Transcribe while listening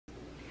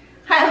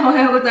おは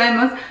ようござい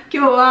ます。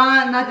今日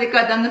はなぜ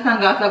か旦那さ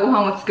んが朝ごは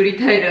んを作り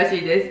たいらし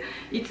いで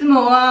す。いつ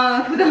も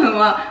は、普段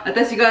は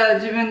私が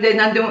自分で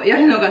何でもや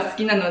るのが好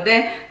きなの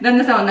で、旦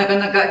那さんはなか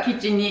なかキッ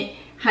チンに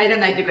入ら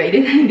ないというか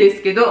入れないんで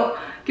すけど、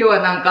今日は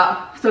なん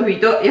かソフィ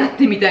ーとやっ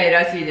てみたい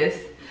らしいで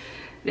す。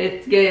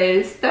Let's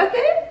get started.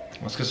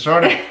 Let's get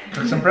started.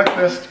 Cook some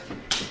breakfast.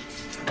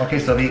 Okay,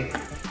 Sophie,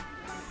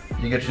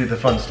 you get to do the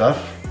fun stuff.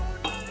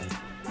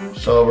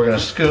 So we're gonna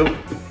scoop.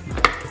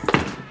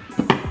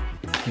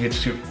 You get to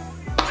scoop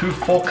 2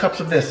 full cups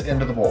of this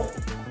into the bowl.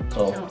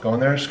 So go in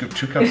there, scoop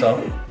 2 cups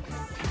out,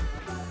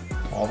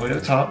 all the way to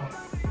the top.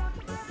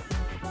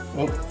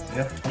 Oh,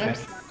 yeah, okay.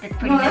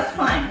 No, that's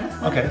fine.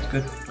 Okay, that's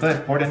good. Go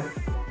ahead, pour it in.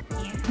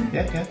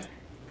 Yeah.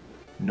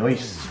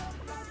 Nice.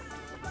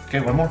 Okay,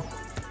 one more.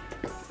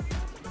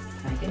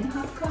 I can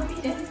have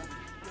confidence.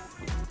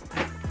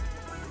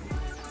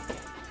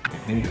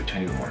 Maybe do a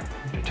tiny bit more.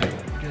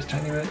 Just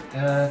tiny bit.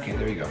 Okay,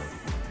 there you go.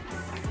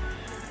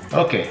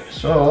 Okay,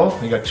 so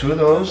we got 2 of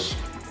those.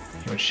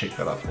 You want to shake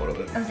that off a little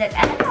bit. I was like,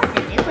 I don't know what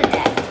to do with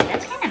that.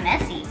 That's kind of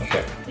messy.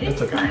 Okay,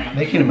 it's okay.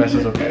 Making a mess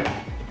is okay.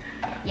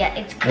 Yeah,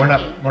 it's cooking.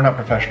 We're not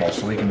professionals,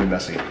 so we can be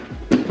messy.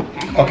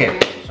 Okay,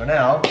 so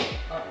now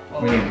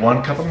we need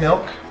 1 cup of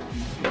milk.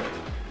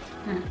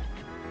 Can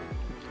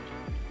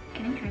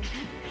I drink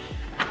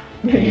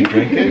it? Can you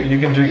drink it? You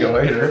can drink it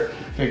later.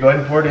 Okay, go ahead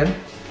and pour it in.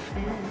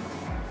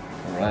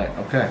 Alright,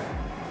 okay.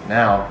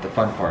 Now, the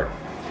fun part.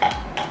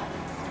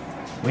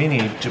 We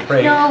need to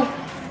break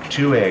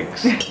 2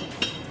 eggs.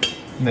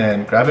 And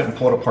then grab it and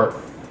pull it apart.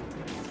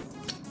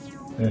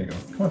 There you go.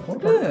 Come on, pull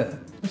it apart. Good.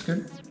 That's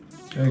good.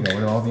 There you go,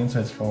 where all the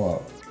insides fall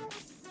out.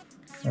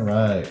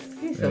 Alright,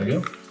 there you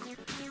go.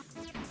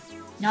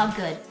 Not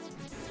good.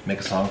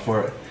 Make a song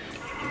for it.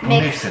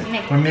 Mix.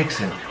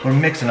 We're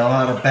mixing a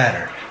lot of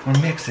batter. We're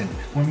mixing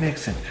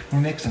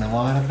a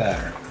lot of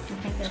batter. I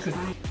think that's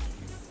fine.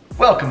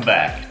 Welcome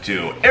back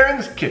to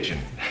Erin's Kitchen.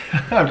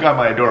 I've got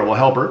my adorable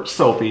helper,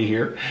 Sophie,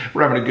 here.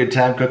 We're having a good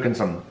time cooking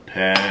some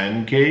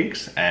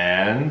pancakes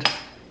and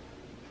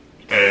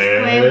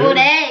Scrambled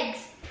eggs.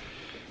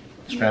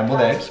 Scrambled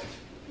eggs.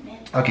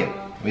 Okay,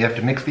 we have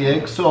to mix the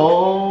eggs,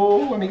 so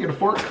let me get a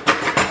fork.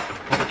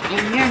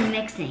 And you're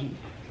mixing.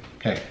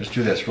 Okay, let's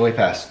do this really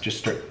fast. Just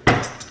start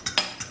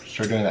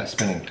doing that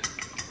spinning.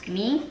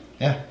 Me?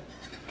 Yeah.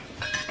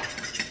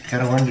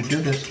 Gotta learn to do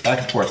this. Back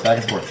and forth, back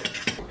and forth.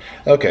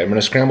 Okay, I'm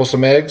gonna scramble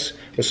some eggs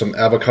with some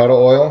avocado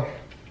oil,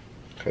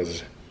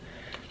 because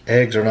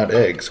eggs are not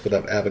eggs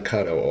without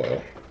avocado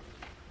oil.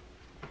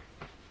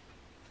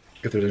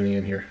 If there's any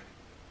in here.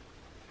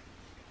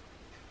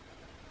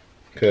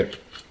 Okay.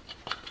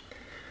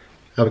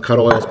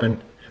 Avocado oil has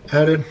been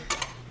added.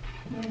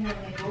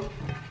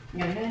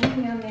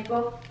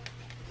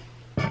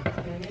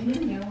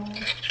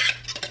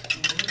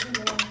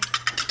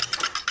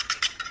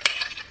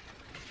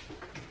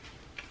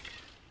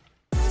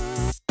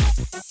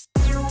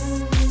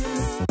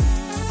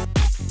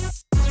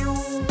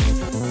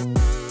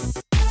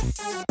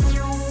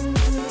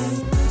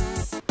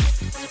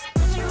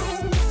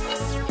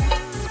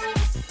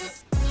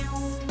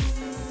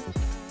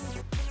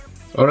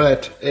 All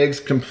right, eggs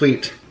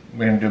complete.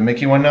 We're gonna do a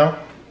Mickey one now.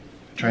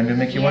 Try and do a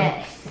Mickey one.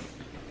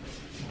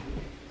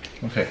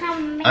 Okay.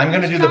 I'm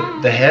gonna do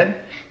the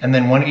head and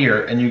then 1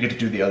 ear, and you get to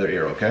do the other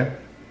ear. Okay.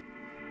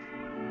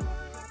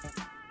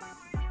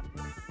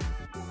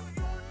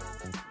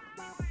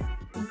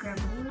 Grab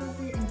a little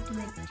bit and do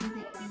the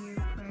ear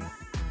part.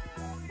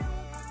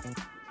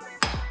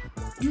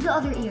 Do the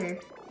other ear.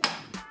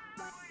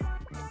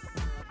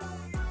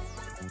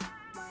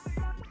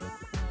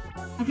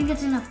 I think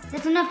that's enough.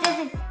 That's enough.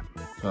 That's it.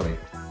 Bobby,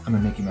 I'm a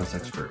Mickey Mouse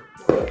expert.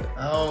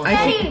 Oh, I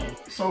think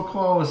so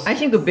close. I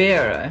think a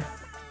bear.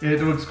 It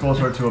looks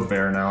closer to a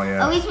bear now,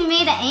 yeah. At least we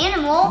made an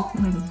animal.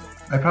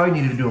 I probably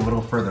needed to do a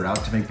little further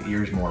out to make the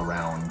ears more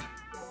round.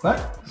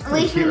 But At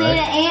least we made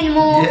an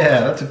animal.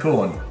 Yeah, that's a cool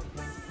one.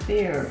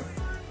 Bear.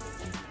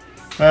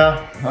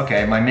 Well,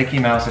 okay, my Mickey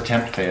Mouse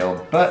attempt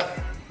failed, but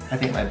I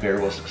think my bear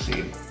will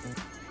succeed.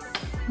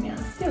 Yeah,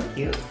 still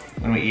cute.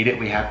 When we eat it,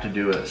 we have to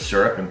do a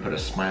syrup and put a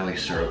smiley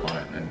syrup on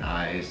it and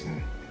eyes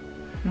and...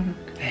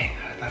 Dang,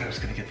 I thought I was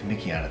gonna get the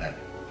Mickey out of that.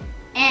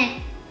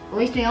 And at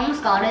least we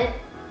almost got it.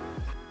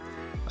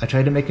 I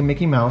tried to make a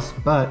Mickey Mouse,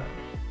 but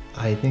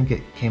I think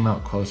it came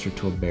out closer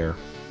to a bear.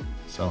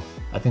 So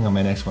I think on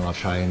my next one I'll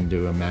try and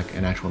do an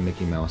actual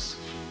Mickey Mouse.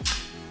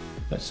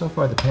 But so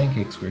far the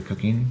pancakes we're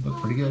cooking look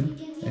pretty good,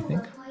 I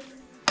think.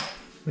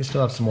 We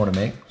still have some more to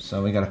make,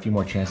 so we got a few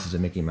more chances at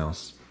Mickey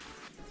Mouse.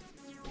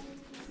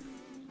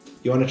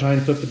 You want to try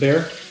and flip the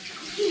bear?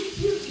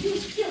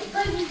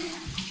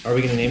 Are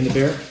we gonna name the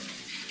bear?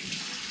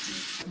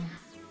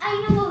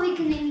 I know what we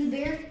can name the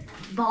bear.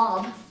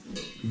 Bob.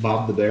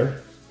 Bob the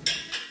bear?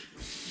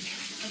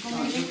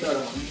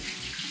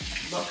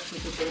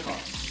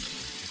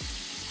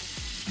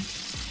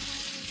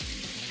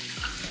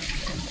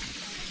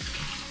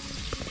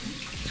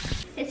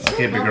 It's so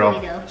Okay, big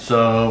lovely, girl. though.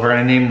 So we're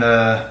gonna name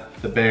the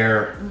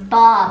bear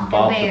Bob the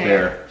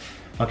bear.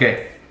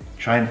 Okay,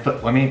 try and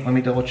flip. Let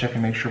me double check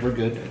and make sure we're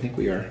good. I think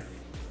we are.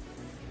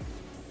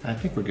 I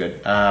think we're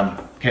good.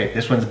 Okay,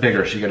 this one's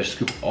bigger, so you gotta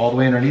scoop all the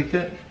way underneath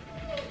it.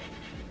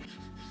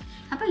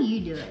 How about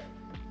you do it,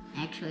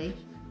 actually?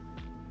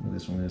 Well,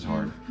 this one is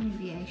hard.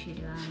 Maybe I should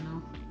do it, I don't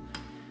know.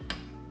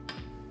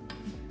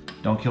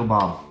 Don't kill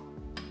Bob.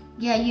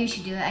 Yeah, you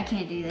should do it. I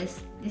can't do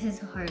this. This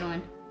is a hard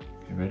one.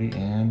 Okay, ready?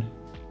 And...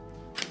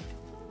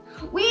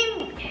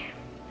 We...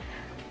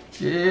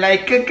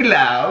 Like a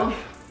glove.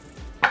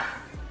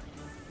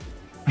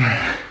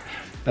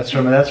 That's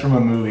from a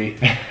movie.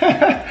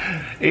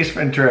 Ace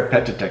Ventura,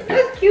 Pet Detective.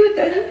 That's cute,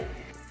 Daddy.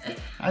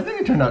 I think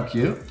it turned out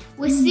cute.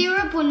 With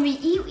syrup, when we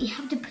eat, we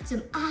have to put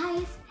some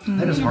eyes.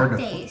 That is hard to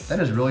face. flip.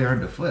 That is really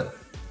hard to flip.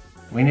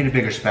 We need a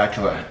bigger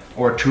spatula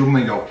or two of them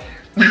and go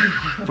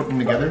flip them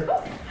together.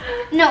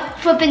 No,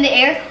 flip in the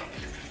air.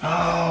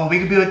 Oh, we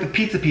could be like the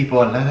pizza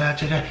people. It's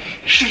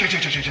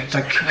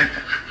like.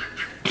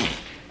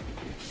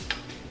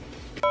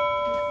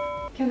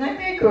 Can I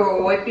make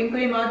a whipping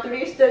cream out of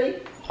this,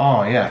 Daddy?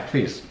 Oh yeah,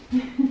 please.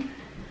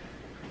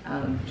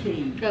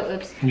 Okay. Oh,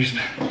 oops. You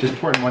just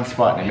pour it in one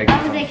spot and it makes,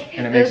 I was like,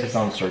 and it makes oops. its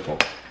own circle.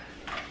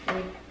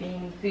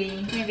 Whipping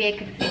cream. Maybe I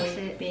could fix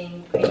it.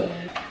 Whipping cream.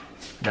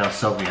 Now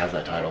Sylvie has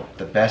that title,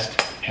 the best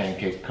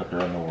pancake cooker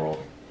in the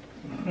world.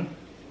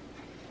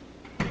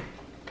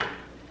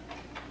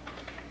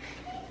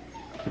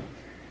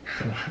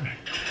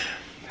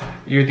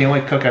 You're the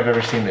only cook I've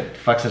ever seen that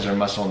flexes her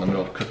muscle in the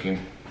middle of cooking.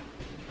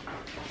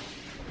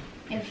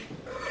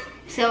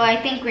 So I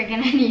think we're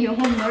gonna need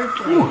homework.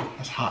 Ooh,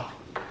 that's hot.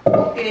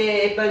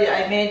 Okay, buddy,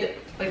 I made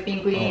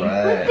whipping cream.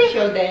 Alright.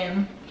 Show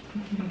them.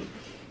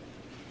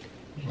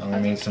 Mommy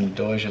made some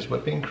delicious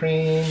whipping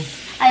cream.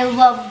 I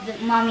love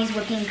mommy's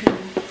whipping cream.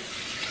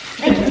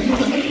 Like,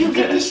 if you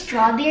get the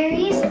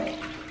strawberries,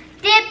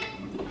 dip.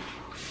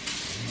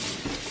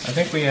 I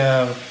think we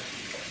don't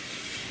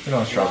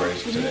have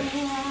strawberries today.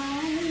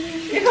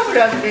 You have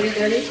raspberry,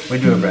 Daddy? We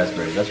do have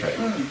raspberries, that's right.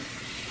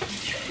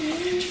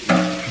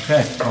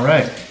 Okay, all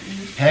right.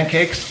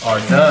 Pancakes are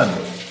done.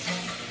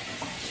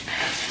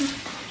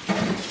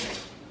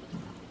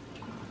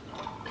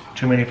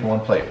 Too many for one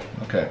plate.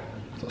 Okay,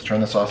 so let's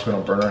turn this off so we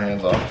don't burn our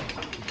hands off.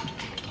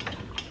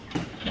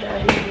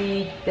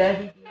 Daddy.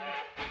 Daddy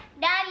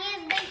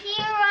is the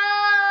hero.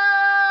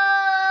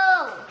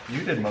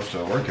 You did most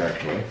of the work,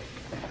 actually.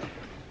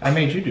 I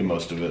made you do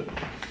most of it.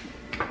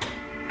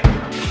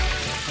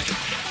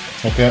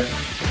 Okay.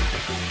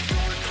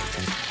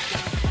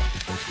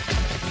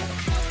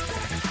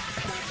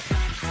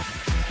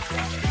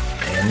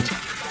 And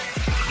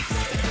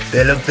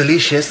they look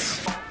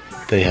delicious.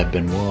 They have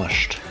been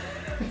washed.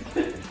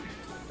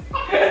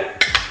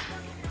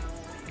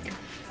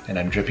 And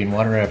I'm dripping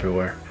water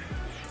everywhere.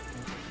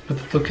 But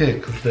it's okay,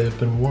 because they've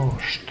been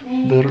washed.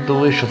 They're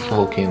delicious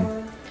looking.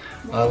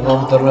 I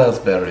love the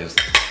raspberries.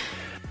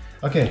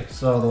 Okay,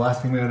 so the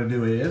last thing we gotta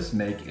do is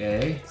make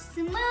a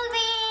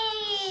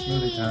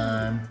smoothie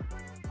time.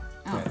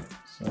 Okay,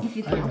 so If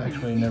you can I've open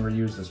actually it. never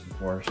used this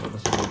before, so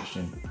this is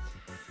interesting.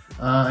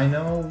 I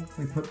know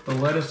we put the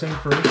lettuce in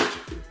first.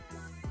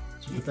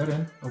 So put that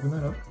in, open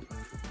that up.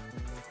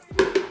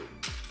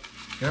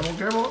 Careful,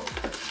 careful.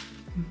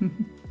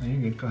 No,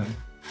 you're good, go ahead.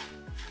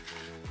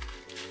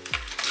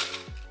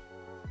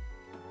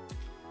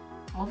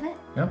 All of it?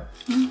 Yep.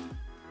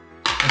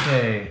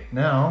 Okay,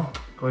 now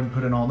go ahead and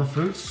put in all the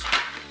fruits.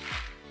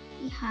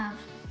 We have,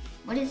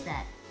 what is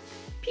that?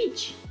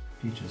 Peach.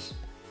 Peaches.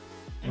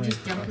 And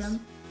just dump them?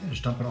 Yeah,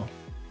 just dump it all.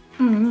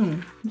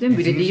 全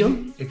部入れていいよ。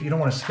 If you don't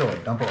want to spill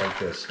it, dump it like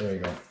this. There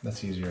you go.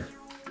 That's easier.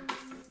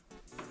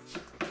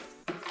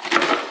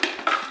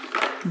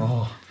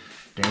 Oh,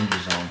 danger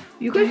zone.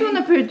 You guys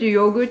wanna put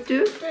yogurt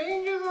too?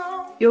 Danger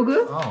zone.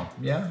 Yogurt? Oh,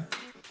 yeah.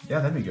 Yeah,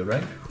 that'd be good,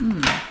 right?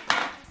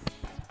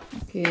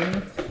 Okay.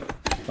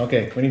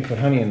 Okay, we need to put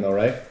honey in though,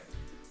 right?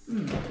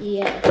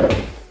 Yeah.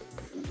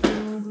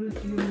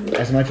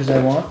 As much as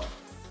I want.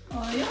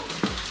 Oh, yeah.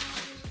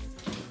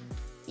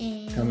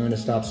 Tell me when to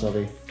stop,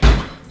 Sylvie.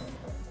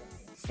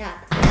 Stop.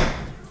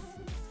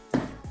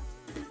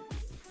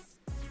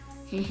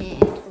 Okay.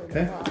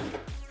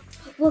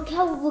 Look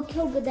how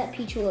good that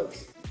peach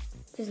looks.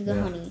 Because of the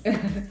Yeah. honey.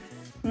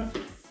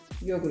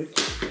 Yogurt.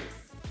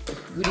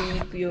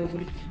 Greek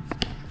yogurt.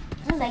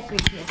 I like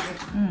Greek yogurt.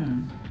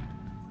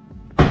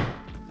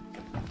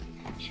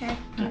 Should I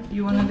do,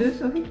 You wanna do,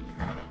 Sophie?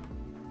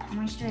 how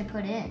much do I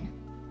put in?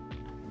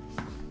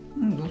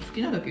 好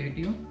きなだけ入れ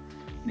てよ。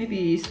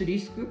Maybe 3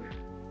 scoops?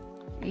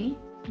 3?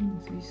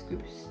 3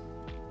 scoops.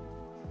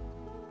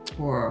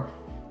 Or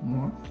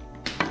more?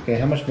 Okay,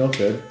 how much milk,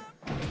 good?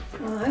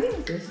 I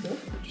think this though.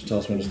 Just tell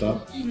us when to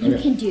stop. You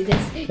Okay. can do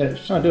this. Yeah,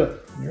 just not do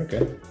it. You're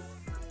okay.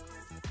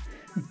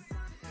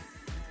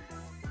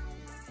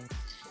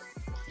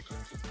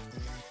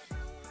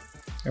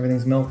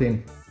 Everything's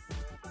melting.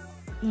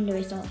 When do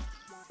I stop?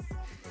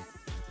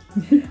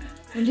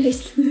 When do I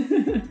stop?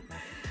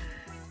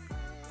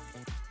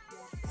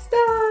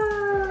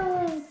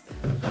 Stop!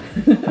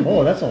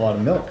 Oh, that's a lot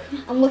of milk.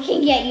 I'm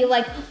looking at you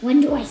like,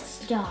 when do I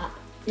stop?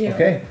 Yeah.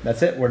 Okay,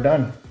 that's it. We're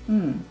done.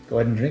 Go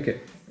ahead and drink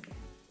it.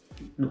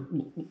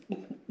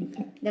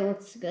 That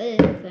looks good,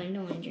 but I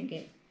don't want to drink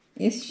it.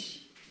 よし。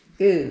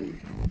Good.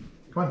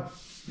 Come on.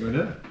 You wanna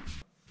do it?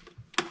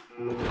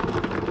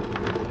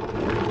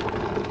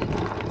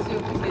 強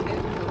くしてね。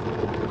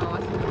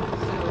回す。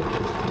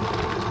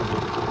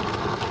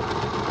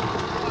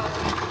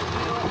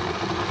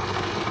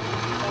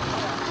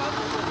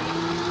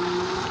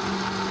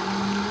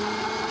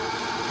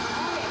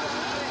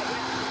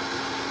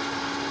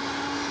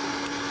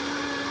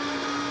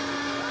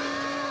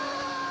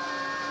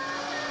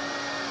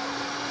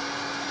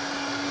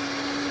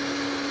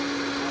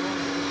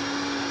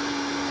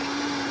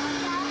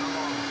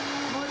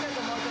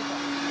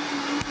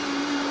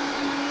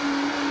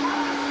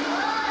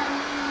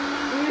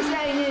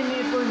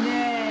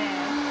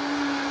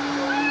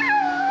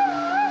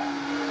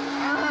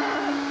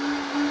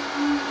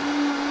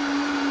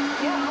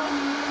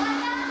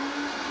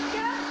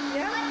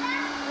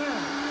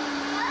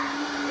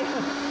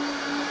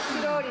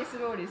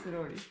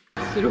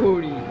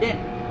Slowly. Then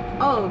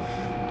off.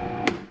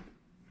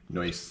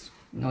 Nice.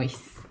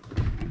 Noise.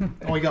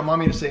 Oh, you got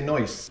mommy to say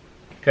nice.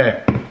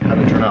 Okay, how'd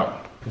it turn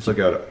out? Let's look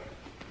at it.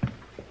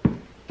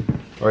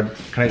 Or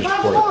can I just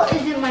pour Purple it?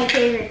 isn't my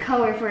favorite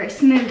color for a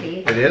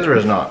smoothie. It is or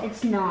is not?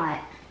 It's not.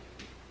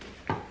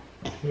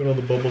 Look at all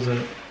the bubbles in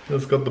it.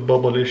 It's got the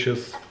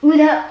bubblicious. Ooh,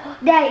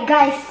 Daddy,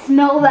 guys,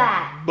 smell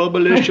that.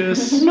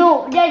 Bubblicious.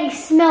 No, Daddy,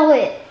 smell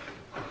it.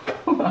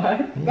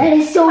 What? That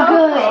is so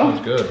good.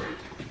 Sounds good.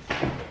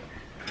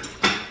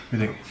 What do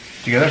you think?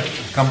 Together?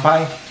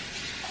 Kampai?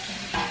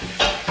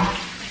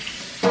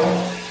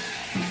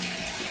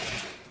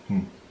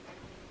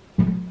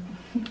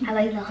 I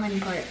like the honey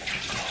part.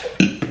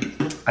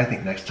 I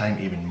think next time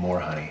even more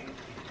honey.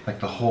 Like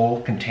the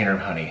whole container of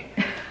honey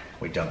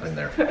we dump in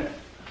there.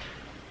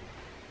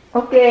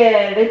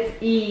 Okay, let's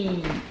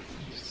eat.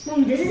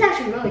 This is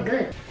actually really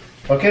good.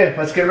 Okay,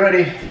 let's get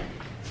ready.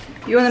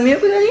 You want a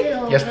milk,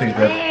 Daddy? Yes, please,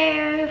 babe.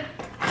 There.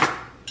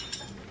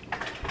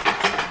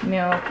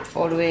 Milk,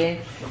 always.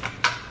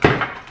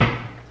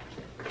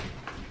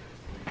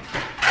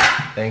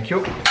 Thank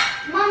you.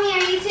 Mommy,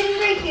 are you sitting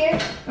right here?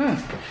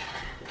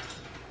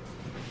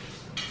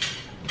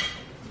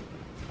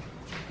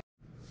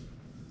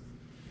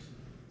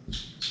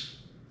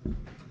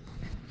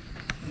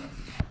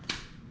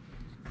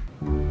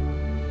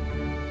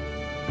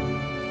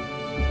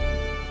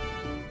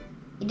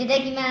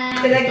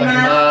 Itadakimasu. いただき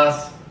ま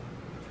す。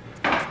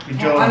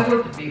 Good Oh, I job.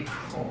 brought the big.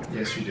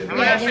 Yes, you did.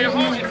 Yeah, there's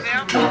one.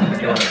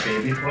 You want a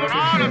baby?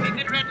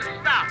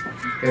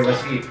 Okay,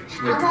 let's eat.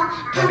 With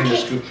nothing to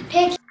scoop.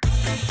 Take